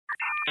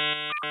Hello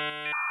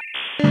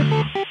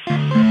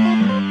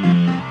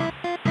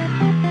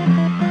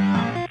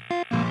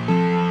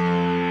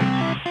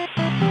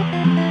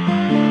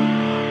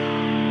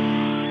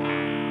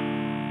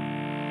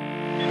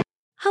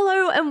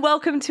and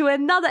welcome to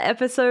another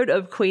episode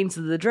of Queens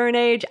of the Drone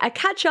Age, a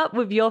catch up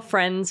with your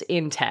friends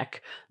in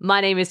tech. My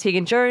name is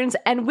Tegan Jones,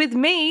 and with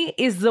me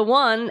is the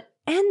one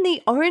and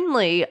the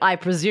only, I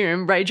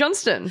presume, Ray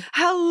Johnston.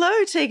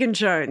 Hello, Tegan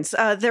Jones.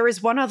 There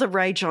is one other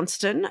Ray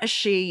Johnston.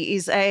 She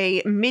is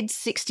a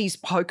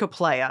mid-60s poker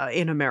player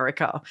in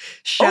America.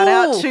 Shout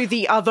out to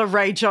the other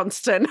Ray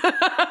Johnston.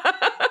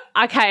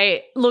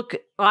 Okay, look,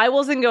 I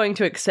wasn't going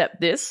to accept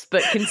this,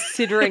 but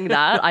considering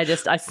that, I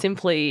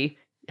simply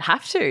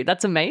have to.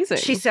 That's amazing.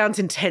 She sounds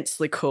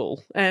intensely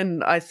cool.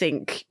 And I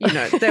think,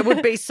 there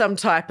would be some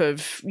type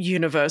of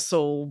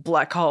universal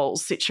black hole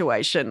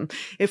situation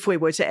if we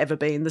were to ever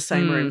be in the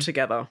same room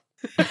together.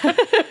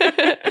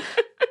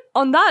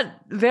 On that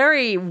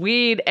very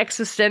weird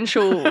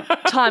existential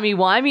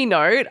timey-wimey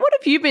note, what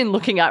have you been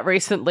looking at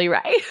recently,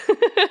 Ray?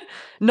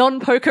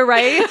 Non-poker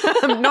Ray?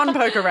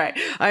 Non-poker Ray.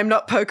 I am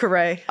not poker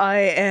Ray. I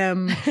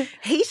am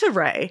heater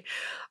Ray.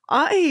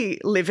 I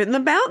live in the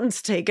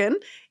mountains, Tegan.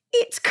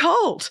 It's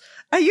cold.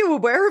 Are you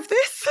aware of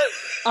this?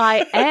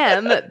 I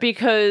am,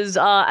 because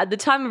at the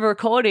time of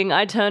recording,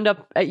 I turned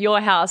up at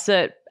your house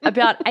at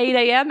about 8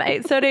 a.m.,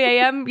 8:30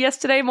 a.m.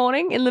 yesterday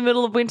morning in the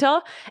middle of winter,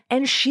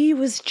 and she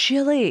was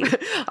chilly.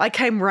 I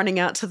came running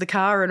out to the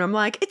car and I'm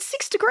like, it's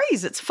 6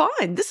 degrees. It's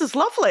fine. This is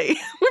lovely.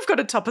 We've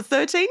got a top of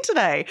 13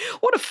 today.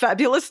 What a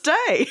fabulous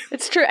day.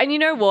 It's true. And you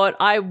know what?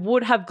 I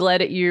would have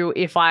glared at you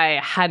if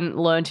I hadn't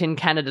learnt in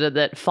Canada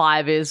that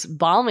 5 is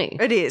balmy.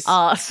 It is.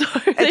 So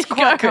it's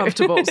quite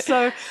comfortable.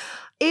 So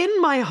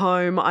in my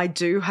home, I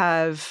do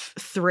have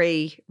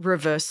 3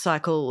 reverse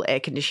cycle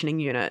air conditioning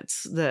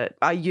units that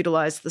I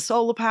utilize the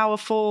solar power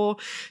for.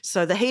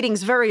 So the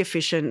heating's very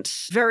efficient,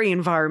 very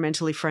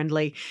environmentally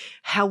friendly.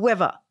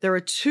 However, there are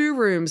 2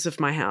 rooms of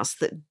my house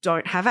that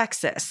don't have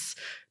access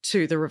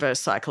to the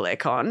reverse cycle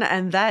aircon,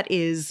 and that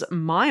is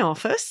my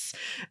office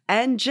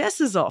and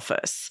Jess's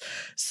office.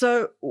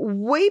 So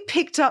we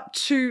picked up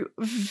 2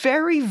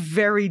 very,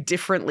 very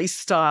differently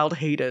styled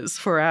heaters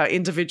for our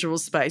individual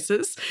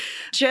spaces.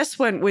 Jess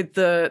went with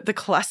the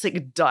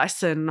classic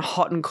Dyson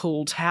hot and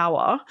cool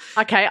tower.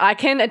 Okay, I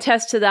can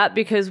attest to that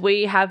because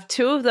we have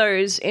 2 of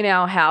those in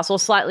our house, or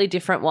slightly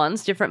different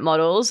ones, different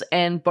models,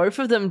 and both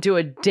of them do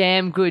a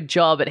damn good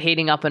job at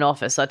heating up an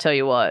office, I tell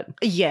you what.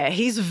 Yeah,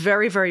 he's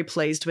very, very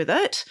pleased with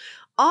it.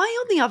 I,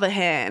 on the other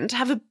hand,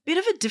 have a bit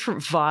of a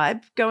different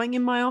vibe going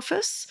in my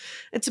office.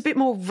 It's a bit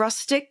more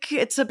rustic.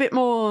 It's a bit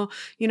more,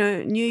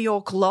 New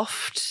York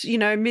loft,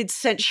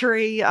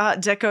 mid-century Art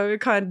Deco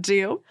kind of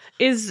deal.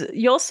 Is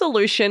your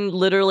solution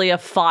literally a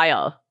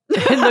fire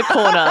in the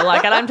corner?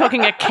 And I'm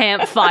talking a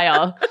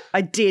campfire.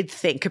 I did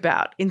think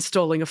about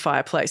installing a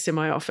fireplace in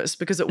my office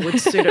because it would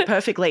suit it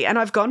perfectly. And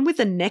I've gone with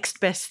the next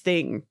best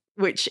thing,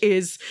 which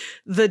is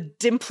the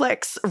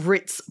Dimplex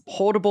Ritz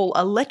portable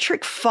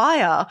electric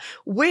fire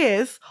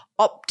with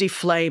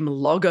OptiFlame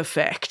log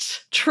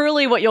effect.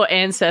 Truly what your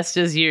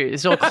ancestors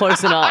used, or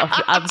close enough,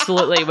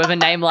 absolutely, with a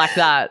name like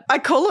that. I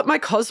call it my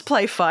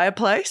cosplay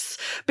fireplace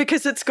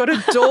because it's got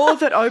a door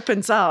that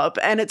opens up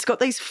and it's got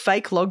these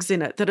fake logs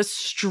in it that are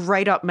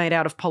straight up made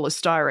out of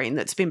polystyrene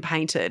that's been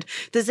painted.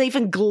 There's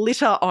even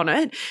glitter on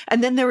it,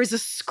 and then there is a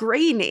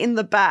screen in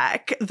the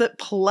back that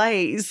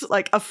plays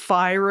like a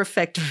fire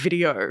effect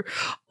video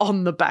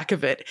on the back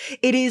of it.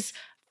 It is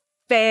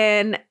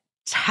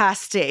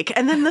fantastic.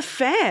 And then the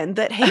fan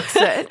that heats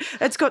it,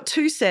 it's got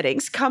 2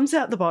 settings, comes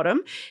out the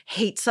bottom,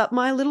 heats up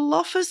my little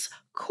office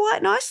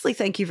quite nicely,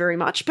 thank you very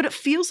much. But it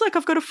feels like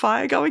I've got a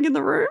fire going in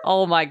the room.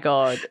 Oh my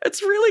God.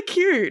 It's really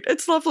cute.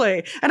 It's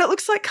lovely. And it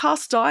looks like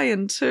cast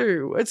iron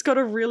too. It's got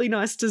a really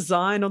nice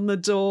design on the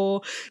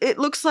door. It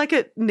looks like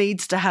it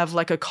needs to have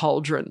like a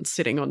cauldron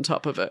sitting on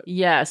top of it.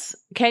 Yes.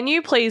 Can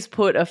you please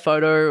put a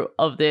photo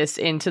of this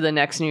into the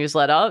next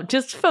newsletter,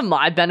 just for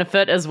my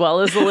benefit as well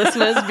as the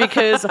listeners,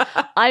 because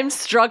I'm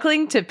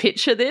struggling to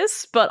picture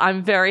this, but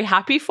I'm very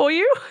happy for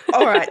you.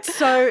 All right.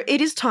 So it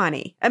is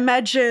tiny.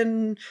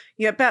 Imagine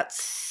about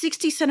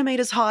 60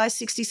 centimetres high,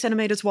 60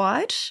 centimetres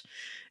wide,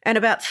 and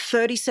about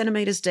 30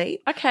 centimetres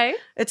deep. Okay.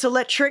 It's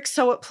electric,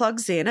 so it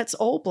plugs in. It's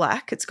all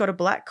black. It's got a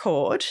black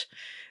cord.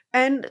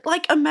 And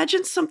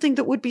imagine something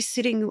that would be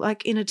sitting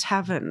in a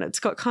tavern. It's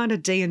got kind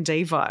of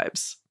D&D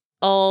vibes.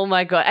 Oh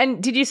my God.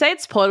 And did you say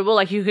it's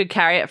portable? You could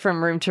carry it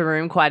from room to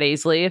room quite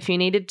easily if you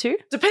needed to?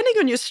 Depending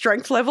on your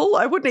strength level,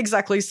 I wouldn't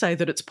exactly say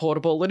that it's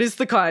portable. It is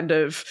the kind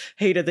of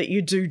heater that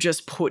you do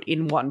just put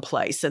in one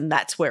place and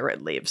that's where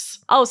it lives.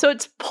 Oh, so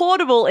it's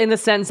portable in the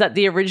sense that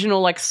the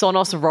original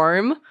Sonos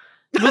Roam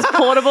was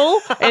portable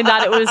in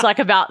that it was like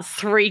about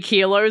 3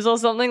 kilos or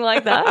something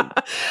like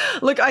that?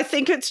 Look, I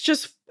think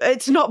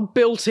it's not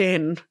built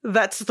in.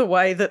 That's the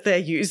way that they're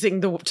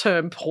using the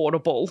term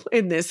portable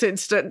in this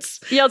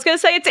instance. Yeah, I was going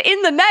to say it's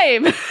in the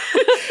name.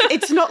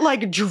 It's not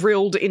like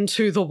drilled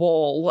into the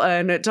wall,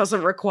 and it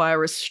doesn't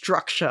require a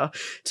structure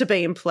to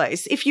be in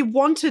place. If you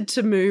wanted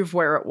to move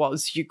where it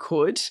was, you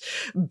could,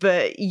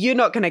 but you're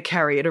not going to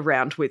carry it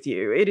around with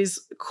you. It is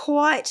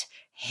quite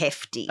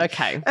hefty.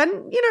 Okay.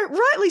 And,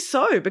 rightly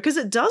so, because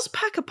it does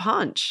pack a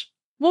punch.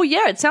 Well,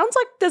 yeah, it sounds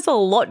like there's a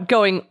lot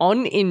going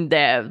on in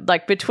there,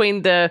 like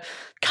between the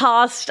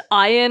cast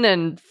iron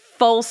and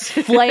false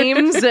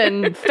flames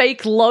and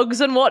fake logs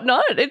and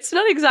whatnot. It's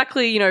not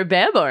exactly,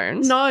 bare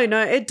bones. No,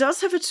 it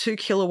does have a 2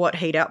 kilowatt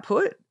heat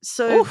output.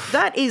 So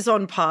that is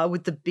on par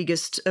with the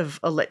biggest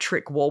of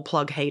electric wall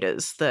plug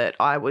heaters that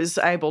I was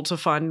able to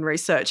find in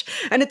research.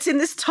 And it's in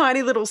this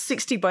tiny little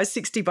 60 by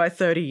 60 by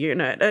 30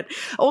 unit. It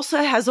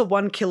also has a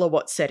 1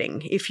 kilowatt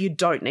setting if you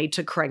don't need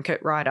to crank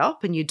it right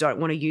up and you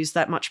don't want to use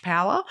that much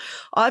power.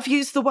 I've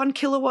used the 1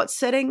 kilowatt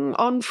setting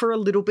on for a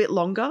little bit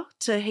longer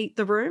to heat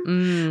the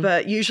room.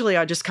 But usually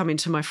I just come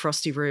into my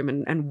frosty room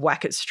and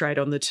whack it straight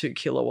on the 2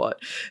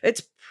 kilowatt.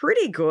 It's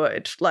pretty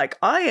good. Like,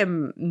 I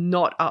am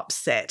not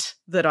upset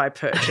that I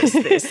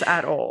purchased this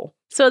at all.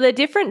 So are there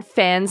different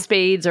fan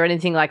speeds or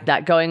anything like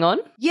that going on?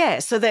 Yeah,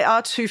 so there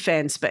are 2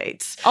 fan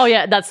speeds. Oh,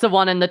 yeah, that's the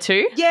 1 and the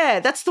 2? Yeah,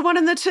 that's the 1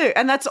 and the 2.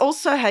 And that's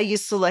also how you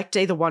select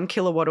either 1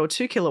 kilowatt or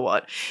 2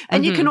 kilowatt.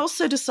 And you can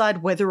also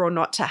decide whether or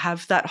not to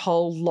have that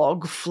whole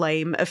log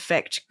flame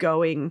effect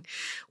going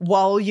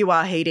while you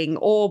are heating,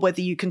 or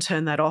whether you can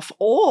turn that off,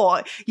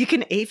 or you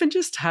can even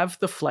just have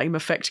the flame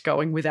effect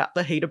going without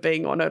the heater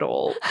being on at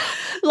all.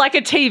 Like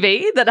a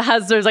TV that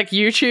has those like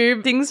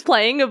YouTube things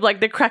playing of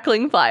like the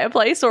crackling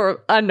fireplace,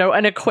 or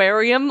an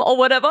aquarium or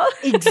whatever.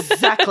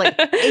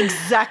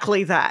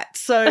 Exactly that.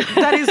 So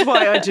that is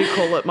why I do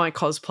call it my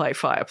cosplay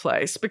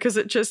fireplace, because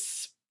it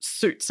just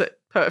suits it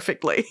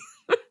perfectly.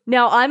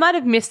 Now, I might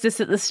have missed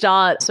this at the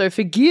start, so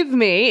forgive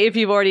me if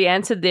you've already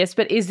answered this,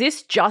 but is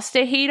this just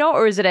a heater,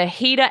 or is it a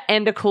heater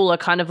and a cooler,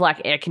 kind of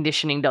like air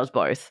conditioning does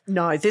both?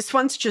 No, this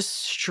one's just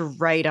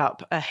straight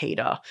up a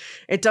heater.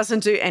 It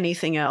doesn't do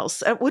anything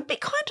else. It would be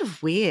kind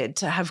of weird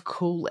to have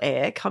cool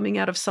air coming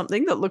out of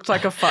something that looked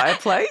like a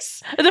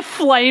fireplace. The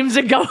flames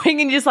are going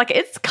and you're just like,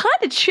 it's kind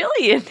of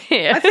chilly in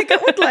here. I think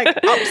it would like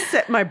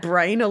upset my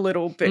brain a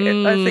little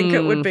bit. I think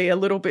it would be a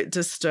little bit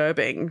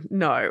disturbing.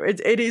 No,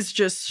 it is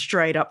just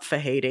straight up for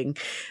heating.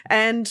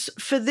 And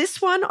for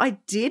this one, I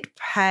did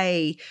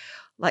pay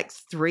like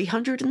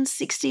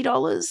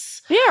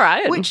 $360. Yeah,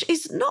 right. Which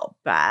is not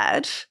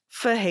bad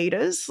for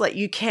heaters. Like,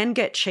 you can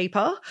get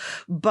cheaper,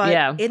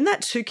 but in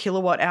that 2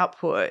 kilowatt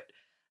output,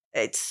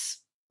 it's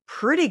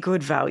pretty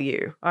good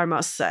value, I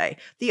must say.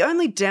 The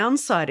only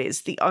downside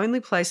is the only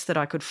place that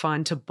I could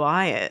find to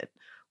buy it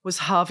was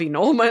Harvey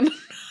Norman.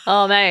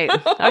 Oh, mate.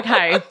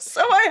 Okay.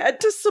 So I had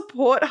to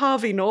support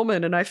Harvey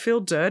Norman, and I feel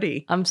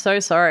dirty. I'm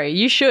so sorry.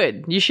 You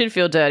should. You should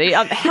feel dirty.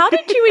 How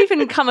did you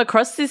even come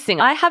across this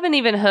thing? I haven't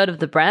even heard of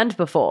the brand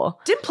before.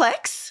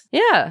 Dimplex.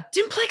 Yeah.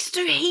 Dimplex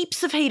do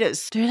heaps of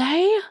heaters. Do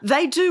they?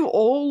 They do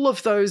all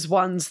of those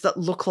ones that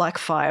look like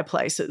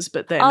fireplaces,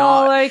 but they're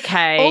not. Oh,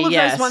 okay. All of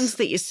those ones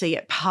that you see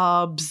at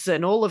pubs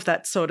and all of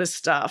that sort of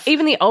stuff.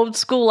 Even the old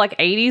school, like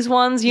 80s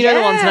ones, you know,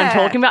 the ones that I'm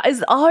talking about,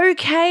 is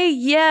okay.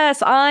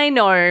 Yes, I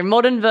know.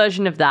 Modern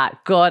version of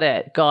that. Got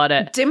it.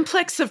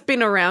 Dimplex have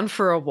been around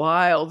for a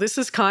while. This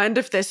is kind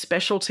of their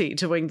specialty,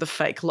 doing the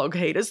fake log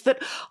heaters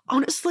that,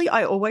 honestly,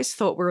 I always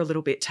thought were a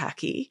little bit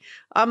tacky.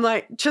 I'm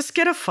like, just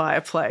get a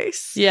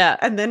fireplace. Yeah.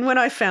 And then when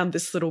I found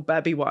this little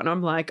babby one,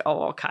 I'm like,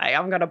 oh, okay,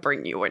 I'm going to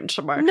bring you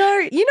into my...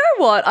 No, you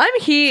know what?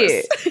 I'm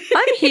here.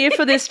 I'm here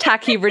for this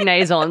tacky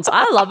renaissance.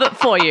 I love it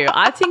for you.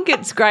 I think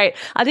it's great.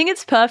 I think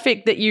it's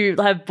perfect that you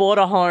have bought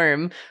a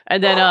home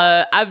and then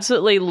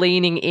absolutely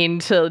leaning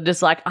into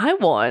just like, I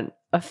want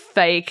a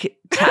fake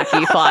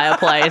tacky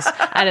fireplace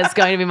and it's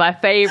going to be my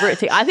favorite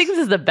thing. I think this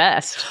is the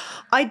best.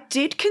 I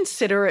did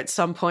consider at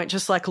some point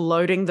just like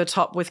loading the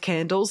top with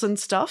candles and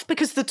stuff,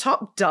 because the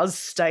top does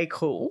stay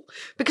cool,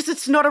 because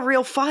it's not a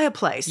real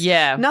fireplace.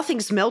 Yeah.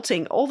 Nothing's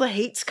melting. All the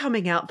heat's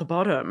coming out the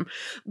bottom.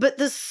 But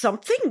there's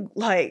something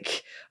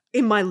like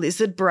in my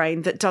lizard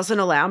brain that doesn't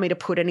allow me to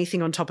put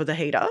anything on top of the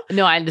heater.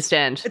 No, I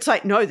understand. It's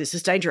like, no, this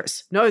is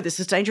dangerous. No, this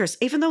is dangerous.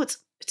 Even though it's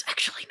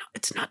actually not,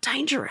 it's not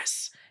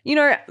dangerous. You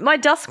know, my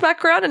dusk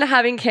background and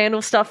having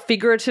candle stuff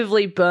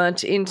figuratively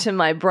burnt into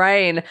my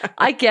brain,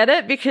 I get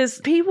it, because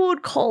people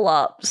would call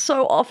up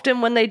so often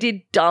when they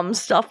did dumb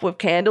stuff with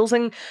candles.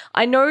 And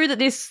I know that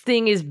this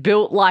thing is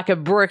built like a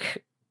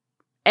brick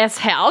S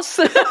house,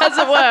 as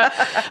it were.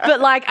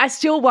 But like, I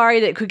still worry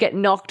that it could get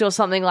knocked or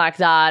something like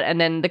that, and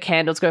then the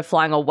candles go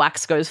flying or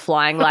wax goes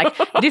flying. Like,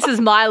 this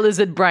is my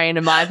lizard brain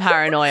and my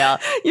paranoia.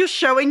 You're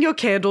showing your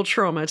candle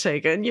trauma,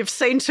 Tegan. You've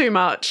seen too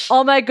much.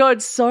 Oh my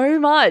God, so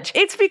much.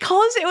 It's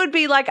because it would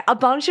be like a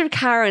bunch of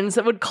Karens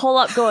that would call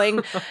up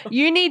going,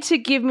 you need to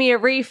give me a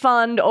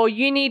refund, or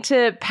you need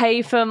to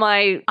pay for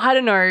my, I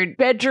don't know,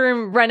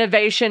 bedroom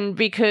renovation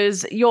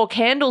because your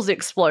candles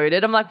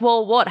exploded. I'm like,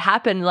 well, what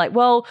happened? Like,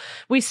 well,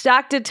 we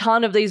stacked a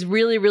ton of these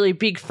really, really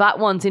big fat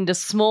ones into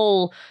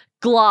small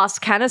glass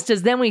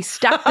canisters. Then we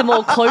stacked them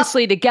all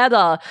closely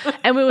together,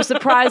 and we were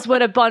surprised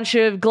when a bunch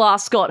of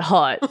glass got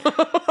hot.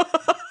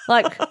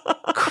 Like,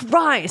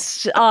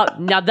 Christ.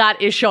 Now that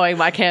is showing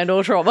my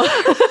candle trauma.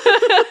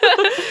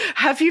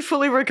 Have you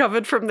fully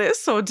recovered from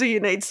this, or do you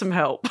need some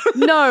help?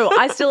 No,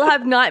 I still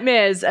have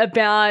nightmares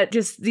about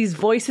just these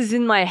voices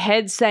in my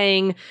head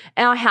saying,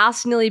 our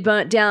house nearly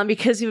burnt down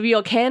because of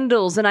your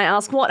candles. And I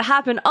ask, what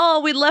happened?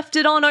 Oh, we left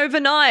it on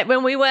overnight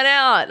when we went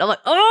out. I'm like,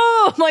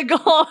 oh my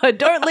God,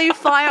 don't leave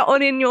fire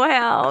on in your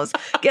house.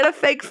 Get a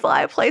fake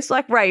fireplace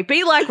like Ray.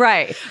 Be like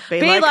Ray.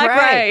 Be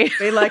like Ray.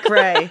 Be like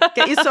Ray.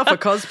 Get yourself a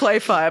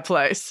cosplay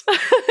fireplace.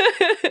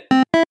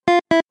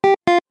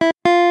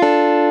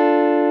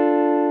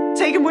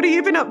 Tegan, what have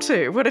you been up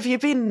to? What have you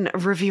been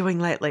reviewing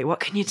lately? What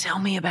can you tell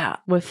me about?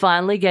 We're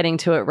finally getting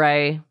to it,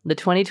 Ray. The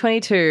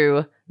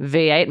 2022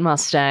 V8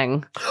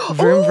 Mustang.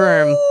 Vroom,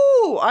 vroom.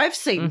 Ooh, I've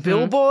seen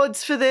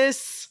billboards for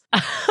this.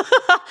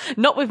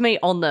 Not with me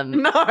on them.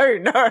 No.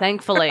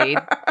 Thankfully.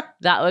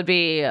 That would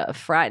be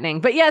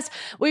frightening. But yes,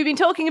 we've been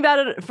talking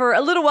about it for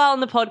a little while on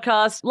the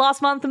podcast.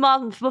 Last month, the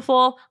month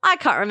before, I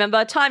can't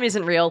remember. Time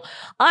isn't real.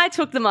 I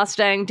took the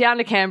Mustang down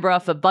to Canberra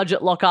for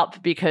budget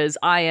lockup because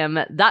I am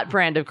that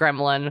brand of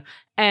gremlin,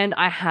 and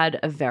I had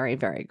a very,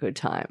 very good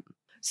time.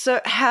 So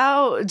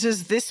how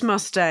does this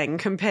Mustang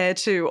compare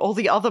to all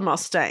the other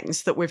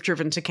Mustangs that we've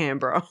driven to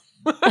Canberra?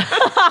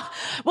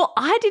 Well,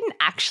 I didn't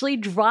actually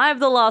drive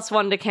the last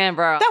one to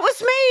Canberra. That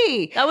was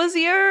me. That was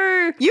you. You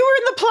were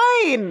in the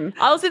plane.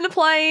 I was in the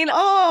plane.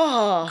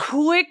 Oh.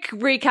 Quick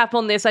recap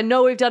on this. I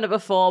know we've done it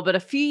before, but a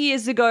few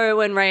years ago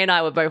when Ray and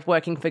I were both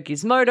working for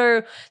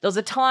Gizmodo, there was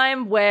a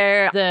time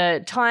where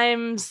the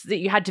times that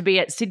you had to be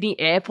at Sydney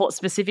Airport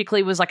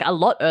specifically was like a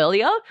lot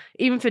earlier.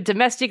 Even for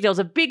domestic, there was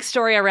a big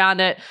story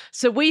around it.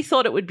 So we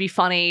thought it would be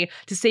funny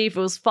to see if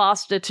it was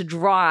faster to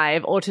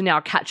drive or to now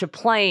catch a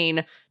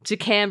plane to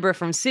Canberra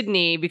from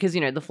Sydney because, you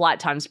know, the flight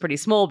time's pretty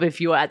small, but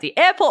if you were at the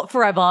airport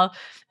forever,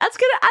 that's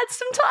going to add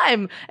some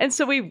time. And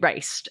so we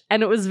raced,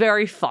 and it was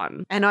very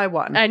fun. And I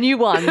won. And you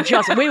won.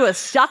 We were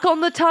stuck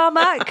on the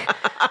tarmac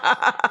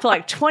for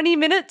like 20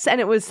 minutes,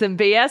 and it was some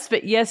BS,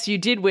 but yes, you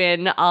did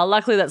win.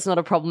 Luckily, that's not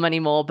a problem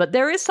anymore, but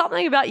there is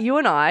something about you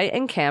and I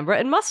and Canberra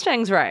and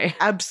Mustangs, Ray.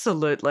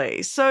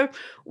 Absolutely. So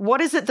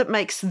what is it that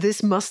makes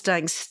this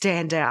Mustang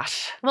stand out?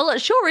 Well,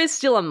 it sure is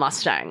still a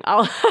Mustang.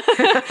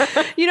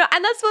 You know,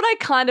 and that's what I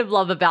kind of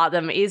love about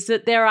them is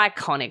that they're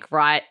iconic,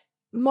 right?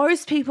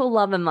 Most people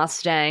love a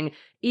Mustang,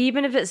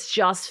 even if it's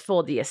just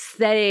for the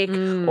aesthetic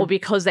or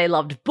because they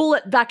loved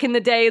Bullet back in the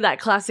day, that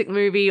classic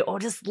movie, or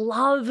just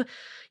love,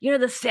 you know,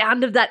 the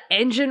sound of that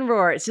engine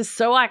roar. It's just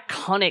so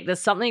iconic.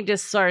 There's something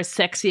just so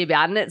sexy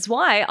about it. And it's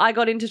why I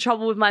got into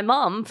trouble with my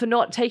mum for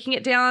not taking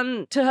it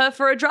down to her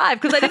for a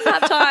drive because I didn't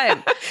have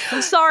time.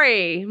 I'm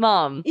sorry,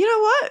 Mum. You know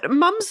what?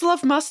 Mums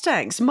love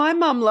Mustangs. My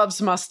mum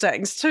loves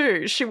Mustangs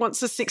too. She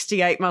wants a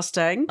 68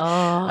 Mustang.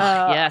 Oh,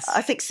 yes.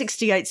 I think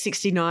 68,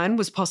 69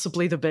 was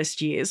possibly the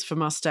best years for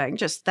Mustang,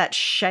 just that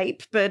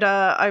shape. But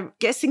I'm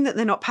guessing that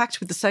they're not packed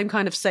with the same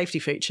kind of safety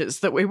features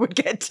that we would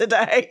get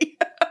today.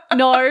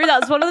 No,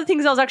 that's one of the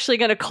things I was actually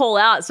going to call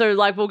out. So,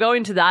 like, we'll go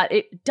into that.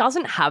 It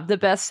doesn't have the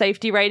best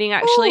safety rating,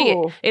 actually.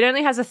 It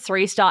only has a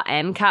 3-star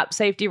NCAP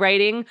safety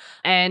rating.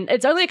 And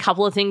it's only a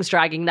couple of things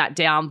dragging that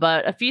down.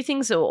 But a few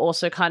things that were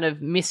also kind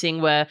of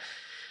missing were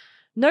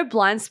no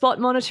blind spot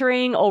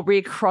monitoring or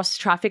rear cross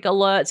traffic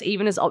alerts,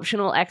 even as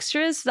optional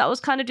extras. That was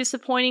kind of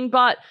disappointing.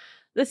 But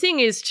the thing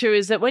is, too,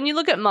 is that when you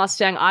look at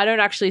Mustang, I don't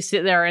actually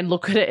sit there and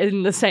look at it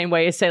in the same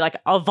way as, say, like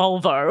a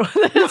Volvo.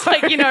 It's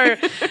like, you know,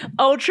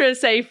 ultra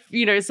safe,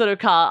 you know, sort of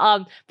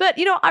car. But,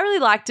 you know, I really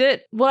liked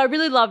it. What I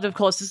really loved, of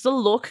course, is the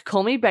look.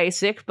 Call me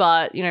basic,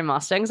 but, you know,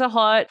 Mustangs are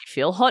hot. You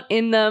feel hot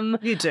in them.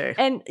 You do.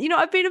 And, you know,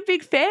 I've been a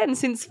big fan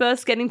since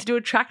first getting to do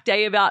a track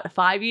day about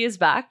 5 years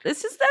back. They're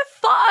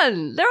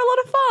fun. They're a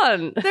lot of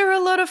fun. They're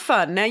a lot of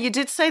fun. Now, you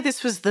did say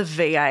this was the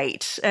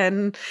V8.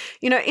 And,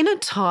 you know, in a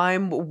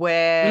time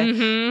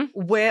where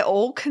we're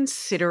all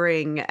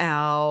considering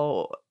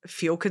our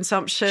fuel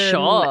consumption,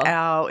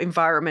 our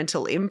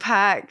environmental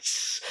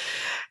impact.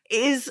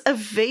 Is a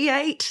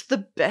V8 the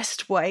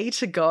best way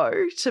to go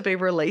to be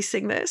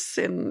releasing this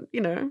in,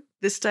 you know,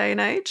 this day and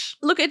age?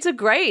 Look, it's a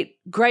great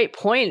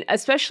point,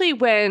 especially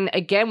when,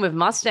 again, with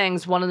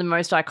Mustangs, one of the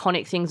most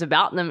iconic things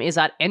about them is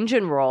that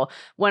engine roar.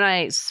 When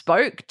I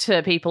spoke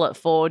to people at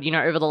Ford, you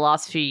know, over the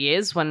last few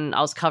years when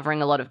I was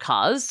covering a lot of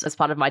cars as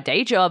part of my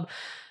day job,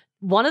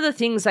 one of the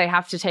things they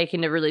have to take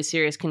into really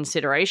serious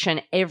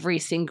consideration every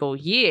single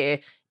year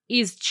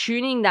is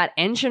tuning that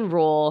engine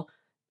roar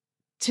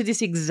to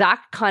this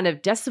exact kind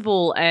of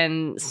decibel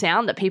and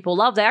sound that people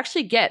love. They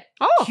actually get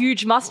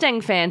huge Mustang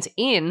fans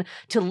in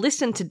to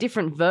listen to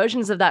different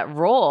versions of that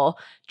roar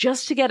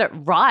just to get it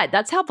right.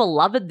 That's how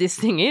beloved this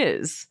thing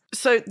is.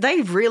 So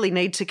they really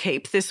need to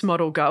keep this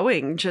model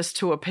going just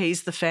to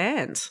appease the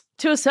fans.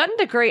 To a certain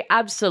degree,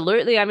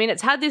 absolutely. I mean,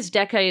 it's had this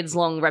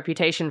decades-long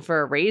reputation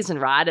for a reason,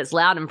 right? It's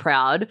loud and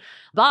proud.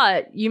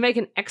 But you make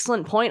an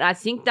excellent point. I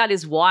think that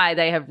is why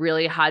they have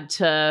really had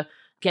to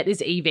get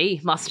this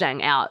EV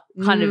Mustang out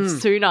kind of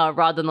sooner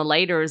rather than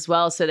later as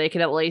well, so they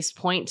can at least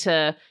point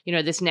to, you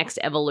know, this next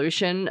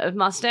evolution of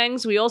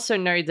Mustangs. We also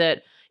know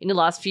that in the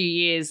last few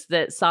years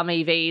that some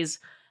EVs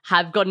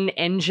have got an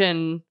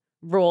engine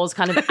roars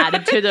kind of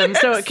added to them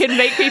so it can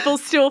make people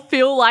still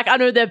feel like, I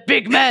know, they're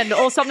big men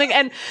or something.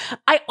 And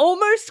I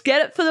almost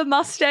get it for the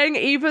Mustang,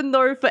 even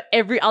though for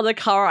every other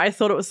car I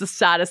thought it was the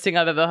saddest thing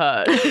I've ever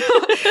heard.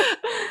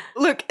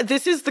 Look,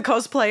 this is the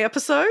cosplay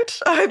episode,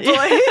 I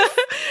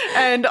believe.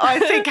 And I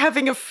think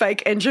having a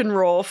fake engine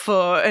roar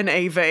for an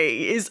EV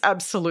is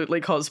absolutely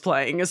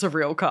cosplaying as a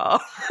real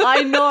car.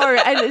 I know.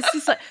 And it's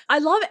just like, I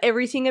love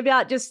everything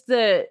about just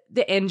the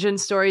engine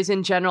stories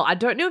in general. I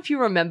don't know if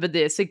you remember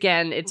this.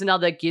 Again, it's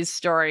another Giz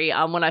story.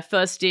 When I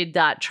first did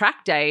that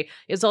track day,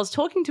 is I was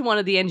talking to one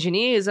of the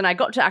engineers and I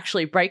got to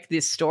actually break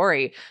this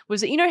story.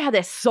 Was that, you know how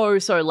they're so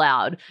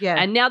loud? Yeah.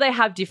 And now they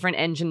have different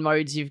engine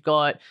modes. You've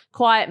got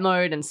quiet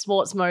mode and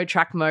sports mode,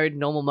 track mode,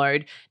 normal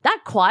mode. That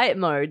quiet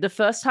mode, the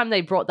first time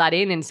they brought that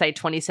in say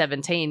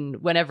 2017,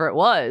 whenever it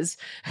was,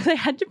 they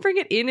had to bring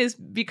it in is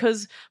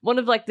because one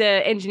of like the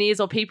engineers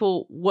or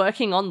people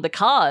working on the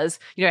cars,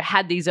 you know,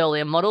 had these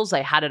earlier models,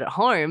 they had it at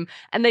home,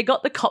 and they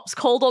got the cops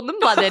called on them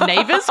by their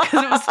neighbors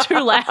because it was too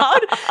loud.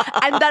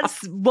 And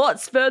that's what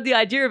spurred the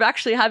idea of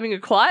actually having a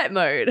quiet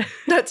mode.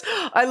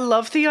 I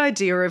love the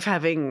idea of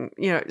having,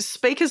 you know,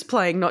 speakers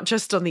playing not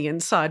just on the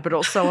inside but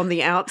also on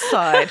the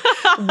outside,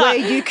 where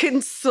you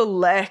can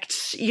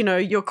select, you know,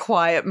 your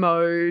quiet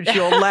mode,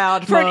 your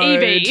loud for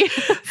mode. an EV.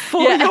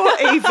 For your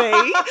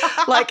EV.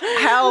 Like,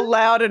 how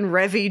loud and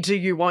revvy do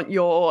you want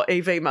your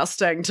EV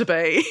Mustang to be?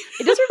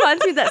 It just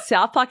reminds me of that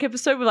South Park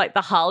episode with like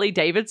the Harley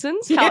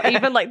Davidsons, how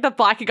even like the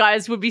biker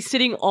guys would be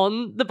sitting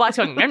on the bikes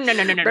going,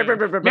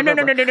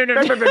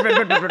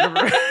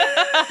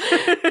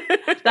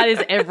 that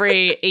is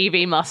every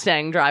EV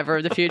Mustang driver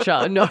of the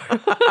future. No.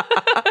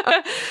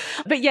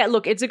 But yeah,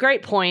 look, it's a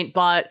great point,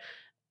 but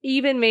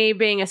even me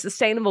being a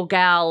sustainable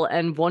gal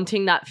and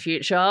wanting that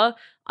future,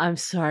 I'm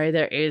sorry,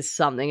 there is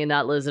something in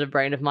that lizard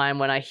brain of mine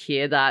when I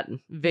hear that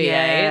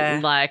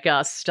V8, like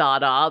a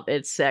startup.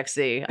 It's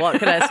sexy. What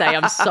can I say?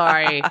 I'm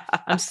sorry.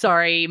 I'm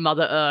sorry,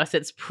 Mother Earth.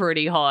 It's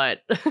pretty hot.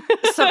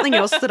 Something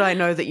else that I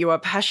know that you are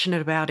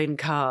passionate about in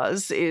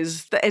cars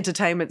is the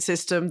entertainment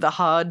system, the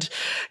HUD,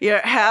 you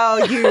know, how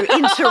you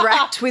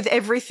interact with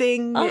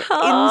everything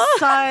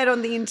inside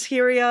on the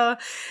interior.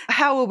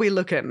 How are we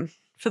looking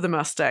for the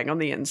Mustang on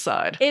the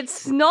inside?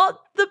 It's not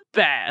the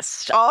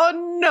best.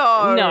 Oh,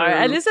 no. No,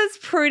 and this is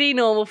pretty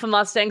normal for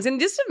Mustangs and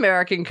just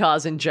American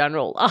cars in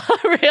general.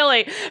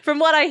 Really, from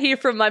what I hear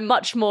from my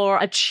much more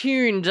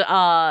attuned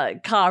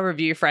car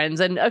review friends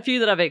and a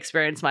few that I've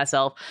experienced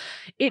myself,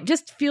 it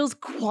just feels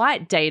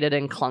quite dated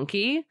and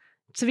clunky.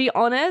 To be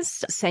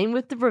honest, same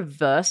with the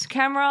reverse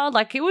camera.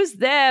 Like, it was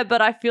there,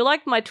 but I feel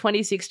like my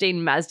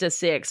 2016 Mazda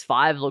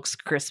CX-5 looks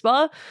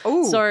crisper.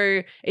 Ooh.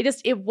 So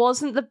it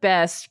wasn't the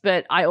best,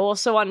 but I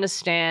also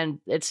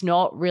understand it's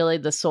not really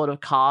the sort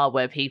of car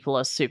where people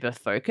are super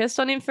focused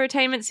on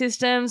infotainment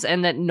systems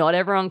and that not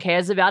everyone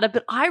cares about it,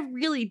 but I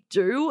really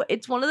do.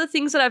 It's one of the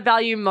things that I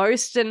value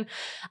most, and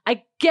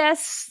I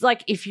guess,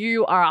 like, if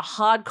you are a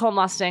hardcore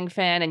Mustang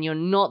fan and you're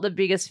not the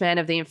biggest fan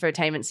of the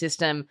infotainment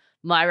system,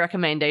 my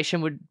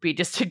recommendation would be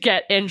just to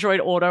get Android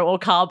Auto or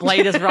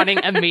CarPlay just running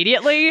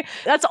immediately.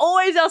 That's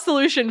always our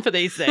solution for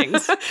these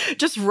things.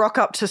 Just rock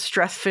up to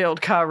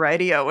Strathfield Car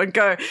Radio and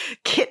go,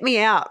 kit me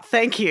out,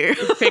 thank you.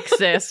 Fix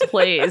this,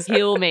 please,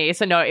 heal me.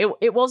 So no,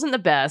 it wasn't the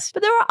best.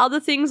 But there are other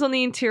things on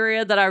the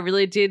interior that I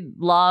really did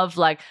love.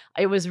 Like,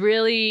 it was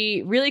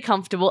really, really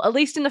comfortable, at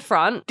least in the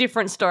front.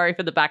 Different story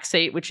for the back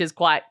seat, which is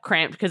quite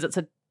cramped because it's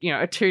a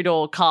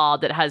two-door car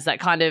that has that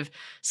kind of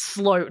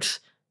sloped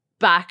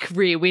back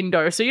rear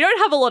window, so you don't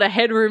have a lot of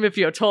headroom if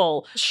you're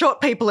tall.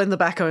 Short people in the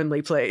back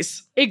only,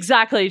 please.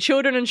 Exactly,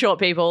 children and short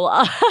people.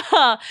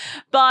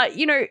 But,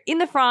 you know, in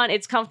the front,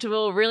 it's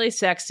comfortable, really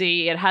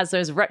sexy. It has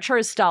those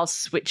retro style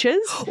switches.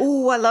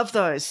 Oh, I love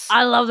those.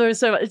 I love those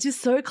so much. It's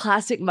just so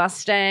classic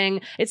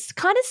Mustang. It's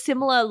kind of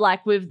similar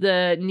like with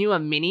the newer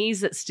Minis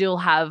that still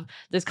have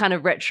those kind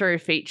of retro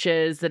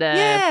features that are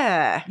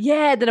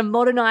that are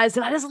modernized,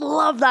 and I just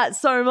love that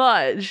so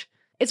much.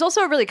 It's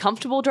also a really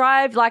comfortable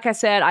drive. Like I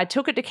said, I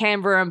took it to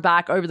Canberra and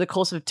back over the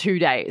course of 2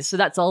 days. So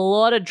that's a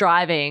lot of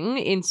driving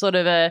in sort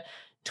of a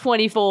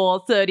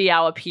 24,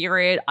 30-hour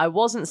period. I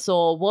wasn't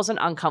sore, wasn't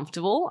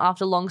uncomfortable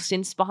after long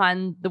stints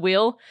behind the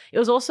wheel. It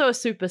was also a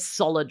super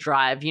solid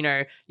drive. You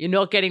know, you're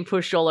not getting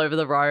pushed all over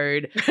the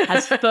road,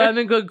 has firm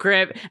and good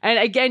grip. And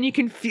again, you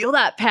can feel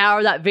that power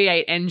of that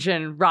V8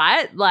 engine,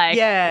 right? Like,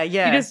 yeah.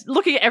 You're just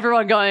looking at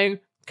everyone going,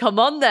 come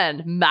on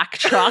then, Mack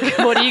truck.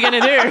 What are you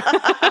going to do?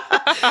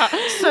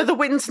 So the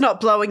wind's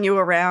not blowing you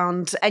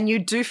around and you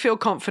do feel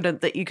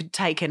confident that you could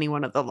take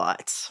anyone at the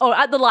lights. Oh,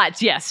 at the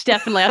lights, yes,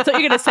 definitely. I thought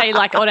you were going to say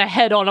like on a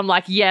head-on. I'm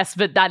like, yes,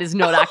 but that is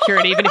not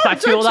accurate even if I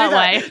feel that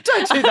way.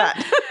 Don't do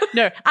that.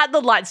 No, at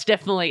the lights,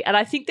 definitely. And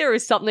I think there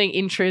is something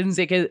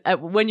intrinsic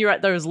when you're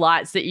at those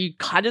lights that you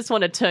kind of just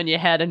want to turn your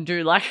head and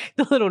do like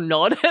the little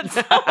nod at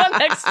someone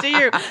next to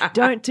you.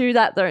 Don't do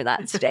that though.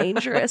 That's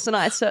dangerous. And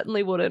I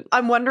certainly wouldn't.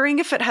 I'm wondering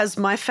if it has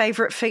my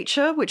favorite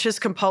feature, which is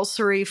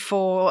compulsory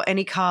for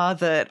any car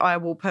that I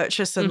will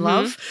purchase and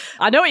love.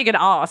 I know what you're going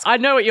to ask. I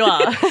know what you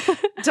are.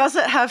 Does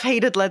it have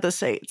heated leather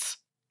seats?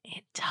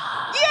 It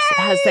does. Yay!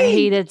 It has the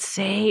heated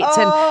seats.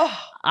 Oh. And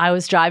I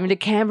was driving to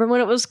Canberra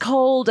when it was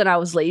cold and I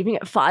was leaving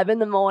at 5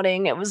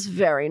 a.m. It was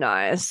very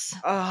nice.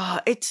 Oh,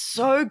 it's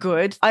so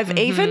good. I've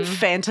even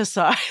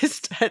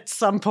fantasized at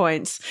some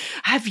points.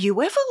 Have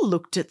you ever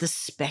looked at the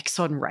specs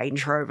on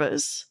Range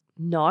Rovers?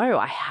 No,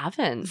 I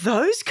haven't.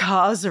 Those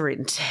cars are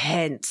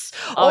intense.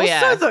 Oh, also,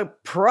 yeah. the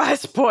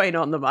price point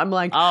on them. I'm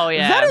like, oh,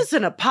 yeah. That is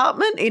an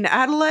apartment in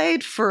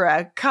Adelaide for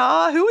a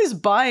car. Who is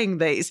buying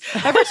these?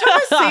 Every time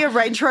I see a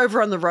Range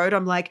Rover on the road,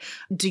 I'm like,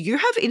 do you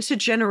have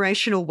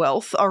intergenerational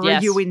wealth or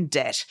are you in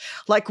debt?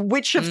 Like,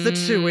 which of the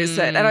two is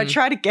it? And I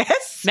try to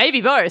guess.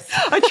 Maybe both.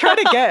 I try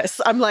to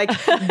guess. I'm like,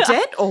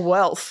 debt or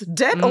wealth?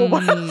 Debt or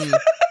wealth?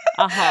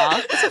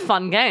 It's a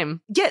fun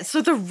game. Yeah,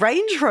 so the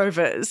Range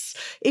Rovers,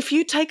 if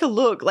you take a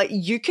look, like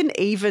you can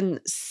even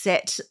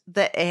set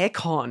the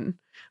aircon,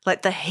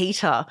 like the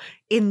heater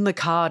in the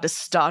car to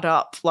start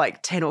up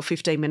like 10 or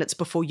 15 minutes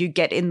before you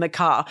get in the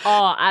car.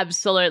 Oh,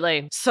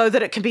 absolutely. So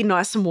that it can be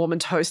nice and warm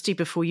and toasty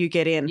before you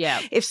get in.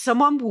 Yeah. If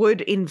someone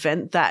would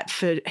invent that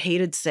for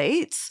heated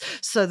seats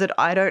so that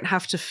I don't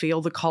have to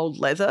feel the cold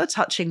leather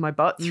touching my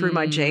butt through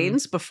my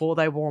jeans before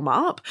they warm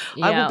up,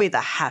 I will be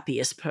the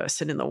happiest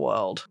person in the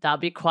world.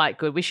 That'd be quite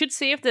good. We should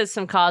see if there's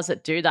some cars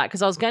that do that,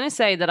 because I was going to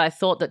say that I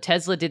thought that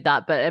Tesla did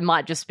that, but it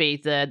might just be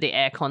the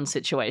aircon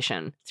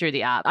situation through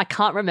the app. I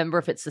can't remember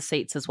if it's the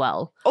seats as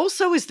well.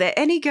 Also, is there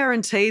any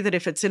guarantee that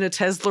if it's in a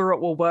Tesla it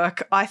will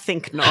work? I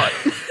think not.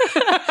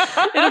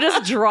 It'll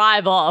just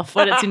drive off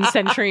when it's in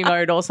Sentry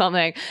mode or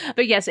something.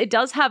 But yes, it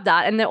does have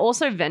that. And they're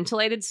also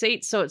ventilated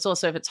seats. So it's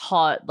also, if it's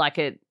hot, like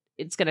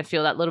it's going to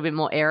feel that little bit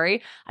more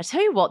airy. I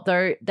tell you what,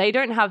 though, they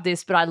don't have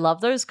this, but I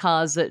love those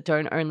cars that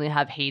don't only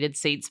have heated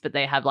seats, but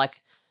they have like,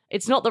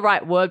 it's not the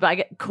right word, but I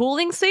get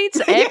cooling seats,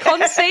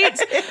 aircon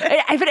seats.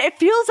 But it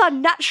feels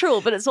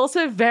unnatural, but it's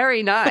also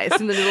very nice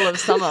in the middle of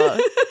summer.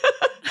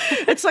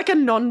 It's like a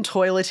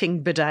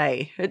non-toileting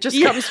bidet. It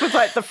just comes with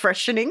like the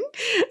freshening.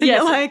 And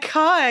you're like,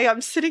 hi, I'm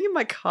sitting in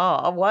my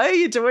car. Why are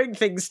you doing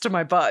things to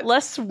my butt?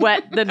 Less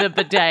wet than a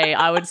bidet,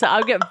 I would say. I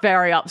would get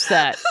very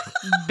upset.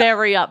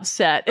 Very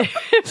upset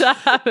if that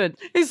happened.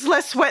 Is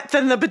less wet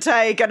than the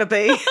bidet going to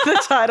be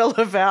the title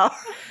of our...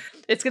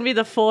 It's going to be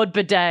the Ford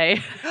bidet.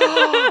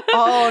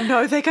 Oh,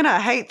 no, they're going to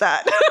hate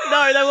that.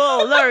 No, they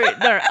will.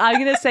 No.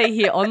 I'm going to say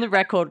here on the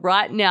record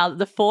right now that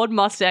the Ford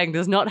Mustang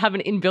does not have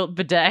an inbuilt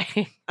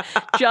bidet.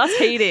 Just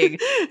heating.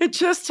 It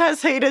just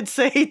has heated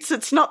seats.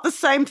 It's not the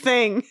same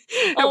thing.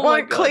 It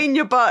won't clean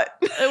your butt.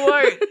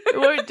 It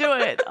won't do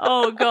it.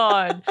 Oh,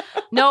 God.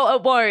 No,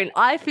 it won't.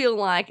 I feel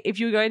like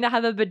if you're going to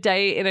have a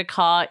bidet in a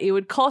car, it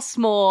would cost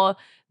more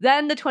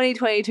than the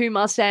 2022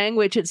 Mustang,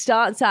 which it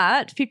starts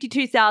at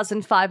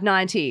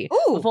 $52,590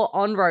 for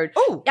on-road.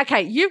 Ooh.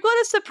 Okay, you've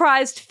got a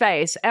surprised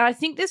face, and I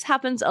think this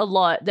happens a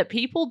lot, that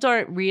people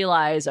don't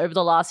realize over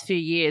the last few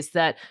years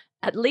that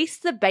at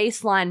least the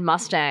baseline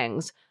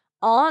Mustangs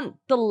aren't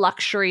the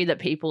luxury that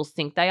people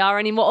think they are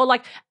anymore. Or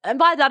like, and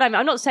by that I'm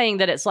not saying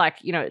that it's like,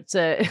 you know, it's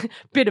a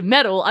bit of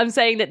metal. I'm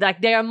saying that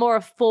like they are more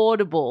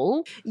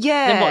affordable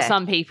than what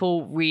some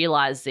people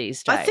realize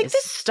these days. I think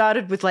this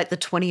started with like the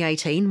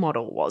 2018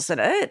 model, wasn't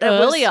it?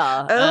 Earlier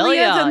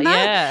than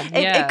that.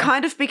 Yeah. It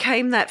kind of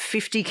became that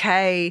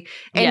 50K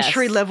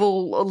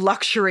entry-level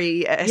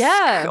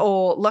luxury-esque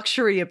or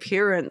luxury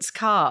appearance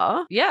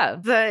car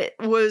that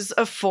was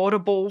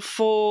affordable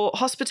for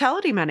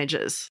hospitality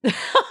managers.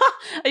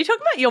 Are you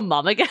talking about your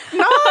mum again?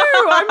 No,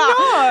 I'm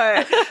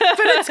not.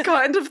 But it's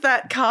kind of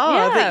that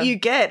car that you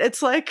get.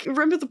 It's like,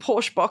 remember the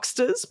Porsche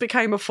Boxsters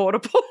became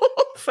affordable?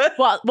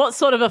 What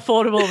sort of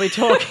affordable are we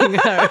talking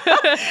though?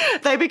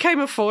 They became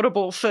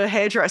affordable for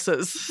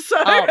hairdressers. So.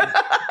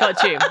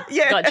 Got you.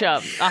 Yeah.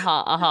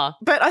 Gotcha.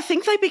 But I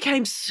think they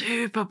became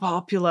super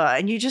popular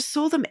and you just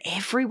saw them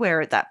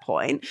everywhere at that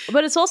point.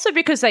 But it's also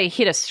because they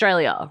hit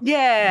Australia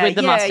with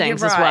the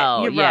Mustangs as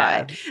well. You're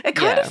right. It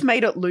kind of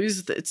made it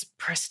lose its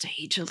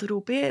prestige a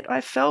little bit,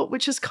 I felt,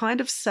 which is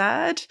kind of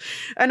sad.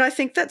 And I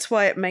think that's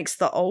why it makes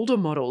the older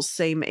models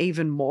seem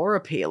even more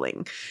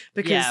appealing,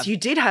 because you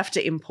did have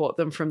to import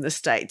them from the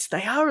estates,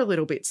 they are a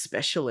little bit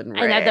special and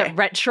rare. And have that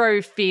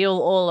retro feel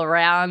all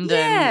around.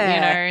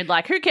 And,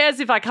 like, who cares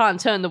if I can't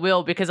turn the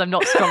wheel because I'm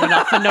not strong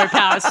enough for no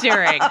power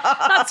steering?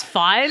 That's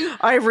fine.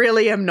 I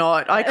really am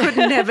not. I could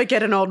never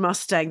get an old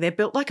Mustang. They're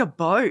built like a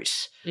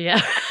boat.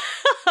 Yeah.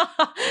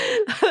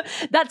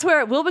 That's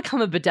where it will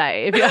become a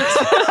bidet, if you ask.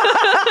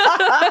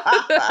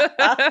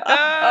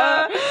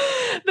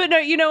 But no,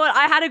 you know what?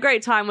 I had a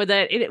great time with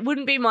it. It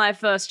wouldn't be my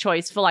first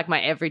choice for like my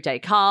everyday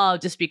car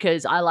just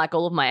because I like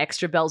all of my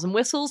extra bells and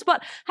whistles.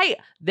 But hey,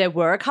 there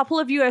were a couple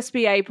of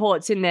USB-A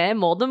ports in there,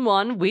 more than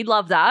one. We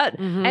love that.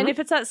 Mm-hmm. And if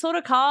it's that sort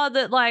of car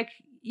that like,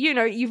 you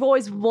know, you've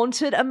always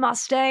wanted a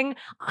Mustang,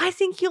 I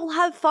think you'll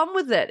have fun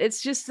with it.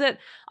 It's just that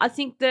I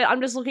think that I'm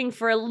just looking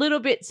for a little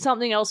bit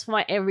something else for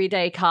my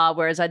everyday car,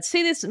 whereas I'd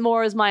see this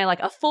more as my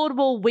like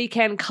affordable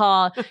weekend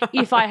car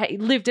if I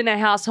lived in a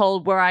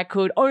household where I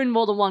could own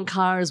more than one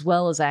car as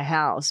well as a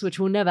house, which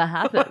will never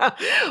happen.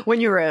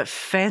 When you're a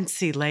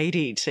fancy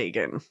lady,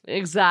 Tegan.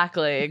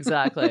 Exactly.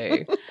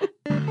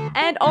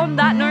 And on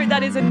that note,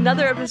 that is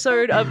another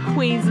episode of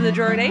Queens of the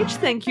Drone Age.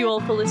 Thank you all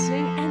for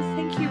listening, and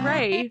thank you,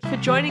 Ray, for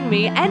joining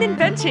me and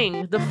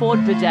inventing the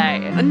Ford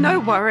bidet.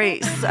 No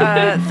worries.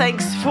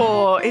 Thanks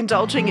for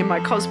indulging in my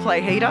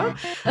cosplay heater.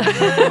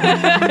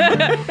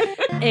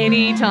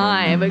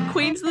 Anytime.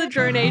 Queens of the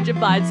Drone Age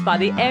abides by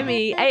the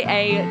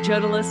MEAA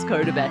Journalist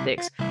Code of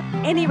Ethics.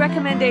 Any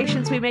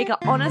recommendations we make are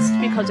honest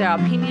because our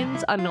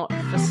opinions are not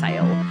for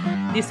sale.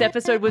 This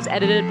episode was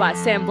edited by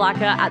Sam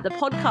Blacker at the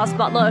Podcast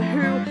Butler,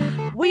 who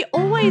we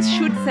always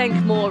should thank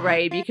more,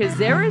 Ray, because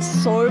there is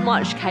so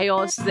much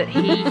chaos that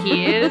he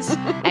hears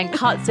and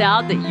cuts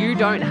out that you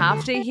don't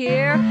have to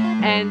hear,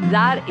 and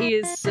that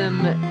is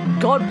some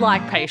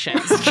godlike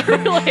patience,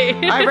 truly.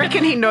 I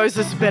reckon he knows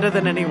us better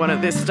than anyone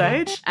at this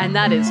stage. And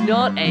that is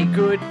not a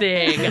good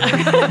thing.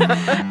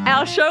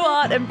 Our show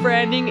art and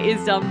branding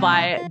is done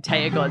by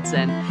Taya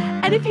Godson.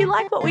 And if you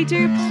like what we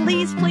do,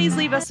 please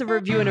leave us a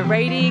review and a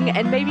rating,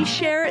 and maybe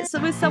share it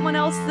with someone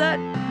else that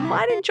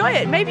might enjoy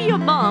it. Maybe your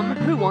mum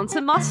who wants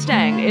a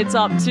Mustang. It's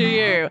up to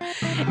you.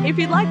 If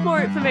you'd like more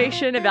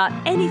information about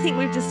anything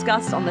we've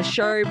discussed on the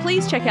show,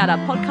 please check out our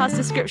podcast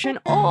description,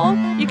 or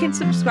you can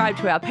subscribe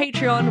to our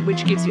Patreon,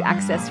 which gives you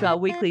access to our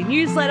weekly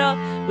newsletter,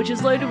 which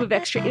is loaded with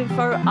extra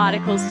info,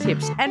 articles,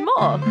 tips, and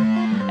more.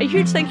 A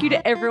huge thank you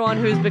to everyone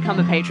who has become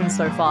a patron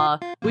so far.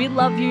 We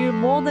love you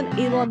more than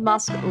Elon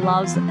Musk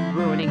loves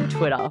ruining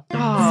Twitter.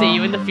 Oh. See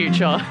you in the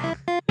future.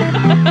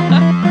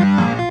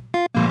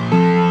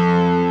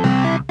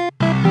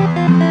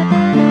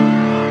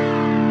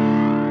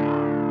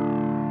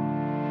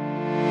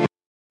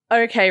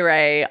 Okay,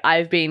 Ray,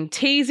 I've been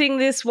teasing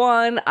this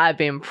one, I've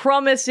been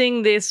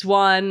promising this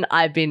one,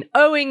 I've been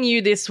owing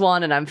you this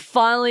one, and I'm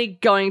finally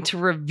going to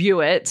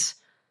review it.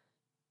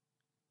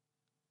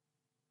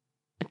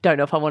 I don't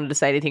know if I wanted to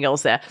say anything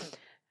else there.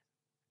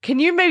 Can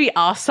you maybe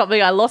ask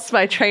something? I lost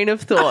my train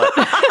of thought.